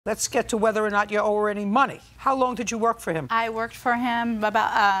Let's get to whether or not you owe her any money. How long did you work for him? I worked for him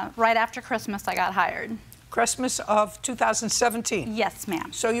about right after Christmas. I got hired. Christmas of 2017? Yes,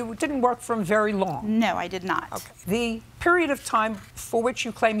 ma'am. So you didn't work for him very long? No, I did not. Okay. The period of time for which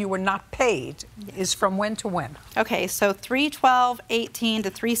you claim you were not paid is from when to when? Okay, so 3/12/18 to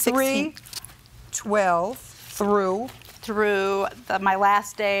 3/16. 3/12 through? Through my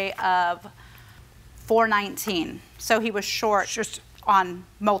last day of 4/19. So he was short on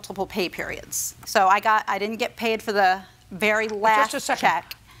multiple pay periods. So I didn't get paid for the very last check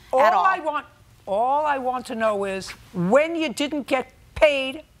at all. All I want to know is when you didn't get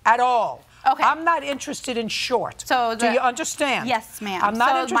paid at all. Okay. I'm not interested in short. So do you understand? Yes, ma'am. I'm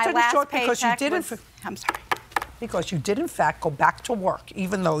not interested in short because you did I'm sorry. Because you did in fact go back to work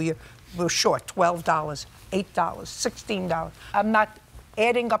even though you were short $12, $8, $16. I'm not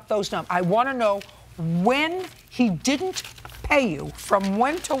adding up those numbers. I want to know when he didn't pay you, from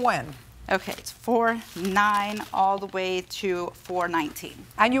when to when. Okay, it's 4/9 all the way to 4/19.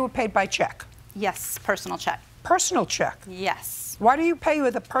 And you were paid by check? Yes, personal check. Personal check? Yes. Why do you pay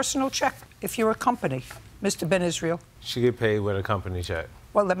with a personal check if you're a company, Mr. Ben Israel? She get paid with a company check.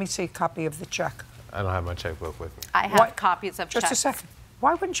 Well, let me see a copy of the check. I don't have my checkbook with me. I have copies of checks. Just a second.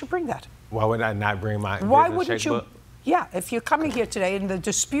 Why wouldn't you bring that? Why would I not bring my Why business wouldn't checkbook? you? Yeah, if you're coming here today and the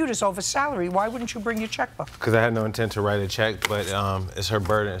dispute is over salary, why wouldn't you bring your checkbook? Because I had no intent to write a check, but it's her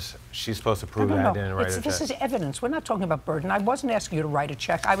burden. She's supposed to prove that I didn't write a check. This is evidence. We're not talking about burden. I wasn't asking you to write a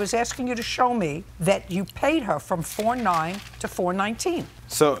check. I was asking you to show me that you paid her from 4/9 to 4/19.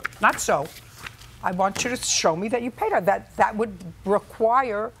 So. Not so. I want you to show me that you paid her. That would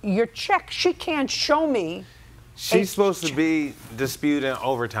require your check. She can't show me. She's supposed to be disputing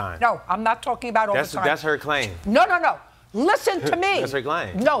overtime. No, I'm not talking about overtime. That's her claim. No. Listen to me. That's her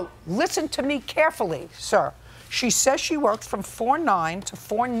claim. No, listen to me carefully, sir. She says she worked from 4/9 to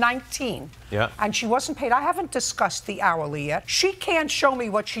 4/19. Yeah. And she wasn't paid. I haven't discussed the hourly yet. She can't show me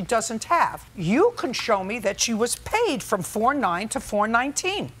what she doesn't have. You can show me that she was paid from 4/9 to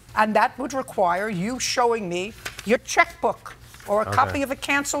 4/19. And that would require you showing me your checkbook or a copy of a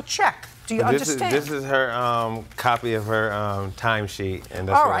canceled check. Do you understand? This is her copy of her timesheet. And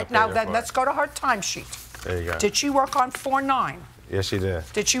that's all right, now then let's go to her timesheet. There you go. Did she work on 4/9? Yes, she did.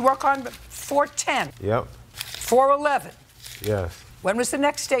 Did she work on 4/10? Yep. 4/11? Yes. When was the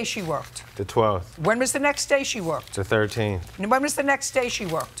next day she worked? The 12th. When was the next day she worked? The 13th. And when was the next day she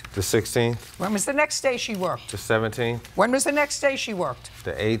worked? The 16th. When was the next day she worked? The 17th. When was the next day she worked?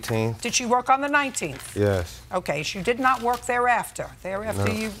 The 18th. Did she work on the 19th? Yes. Okay, she did not work thereafter. Thereafter,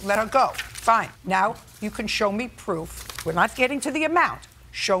 no. You let her go. Fine. Now, you can show me proof. We're not getting to the amount.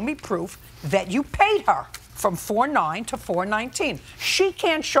 Show me proof that you paid her from 4/9 to 4/19. She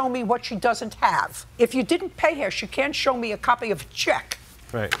can't show me what she doesn't have. If you didn't pay her, she can't show me a copy of a check.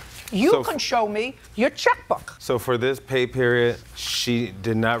 Right. You can show me your checkbook. So for this pay period, she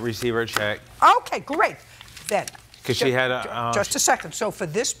did not receive her check. Okay, great. Then. Because she had a... just a second. So for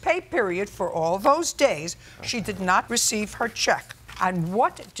this pay period, for all those days, she did not receive her check. And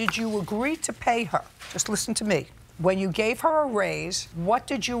what did you agree to pay her? Just listen to me. When you gave her a raise, what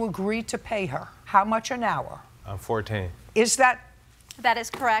did you agree to pay her? How much an hour? 14. That is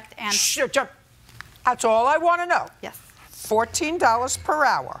correct. And that's all I want to know. Yes. $14 per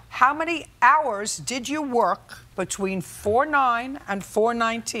hour. How many hours did you work between 4/9 and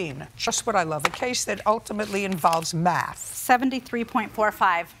 4/19? Just what I love, a case that ultimately involves math.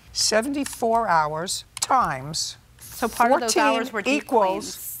 73.45. 74 hours times so part of those hours were deep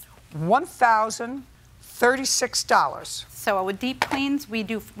equals $1,036. So with deep cleans, we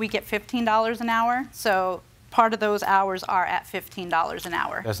get $15 an hour. So part of those hours are at $15 an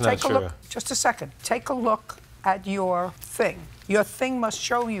hour. That's not true. Just a second. Take a look at your thing. Your thing must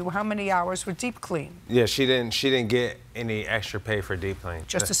show you how many hours were deep clean. Yeah, she didn't get any extra pay for deep clean.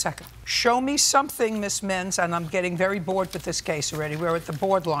 Just a second. Show me something, Miss Menz, and I'm getting very bored with this case already. We're at the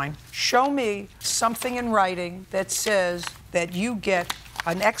borderline. Show me something in writing that says that you get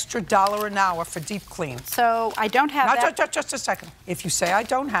an extra $1 an hour for deep clean. So I don't have that. Just a second. If you say I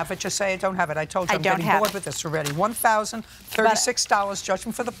don't have it, just say I don't have it. I told you I'm getting bored with this already. $1,036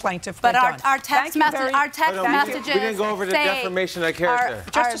 judgment for the plaintiff. But our text messages. We didn't go over the defamation of character.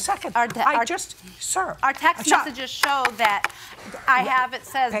 Just a second. Sir. Our text messages show that I have it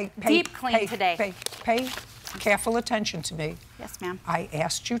says deep clean today. Pay careful attention to me. Yes, ma'am. I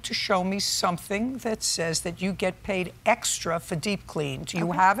asked you to show me something that says that you get paid extra for deep clean. Do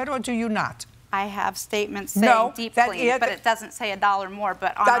you have it or do you not? I have statements saying deep clean, but it doesn't say $1 more.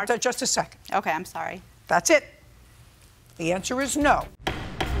 But on just a second. Okay, I'm sorry. That's it. The answer is no.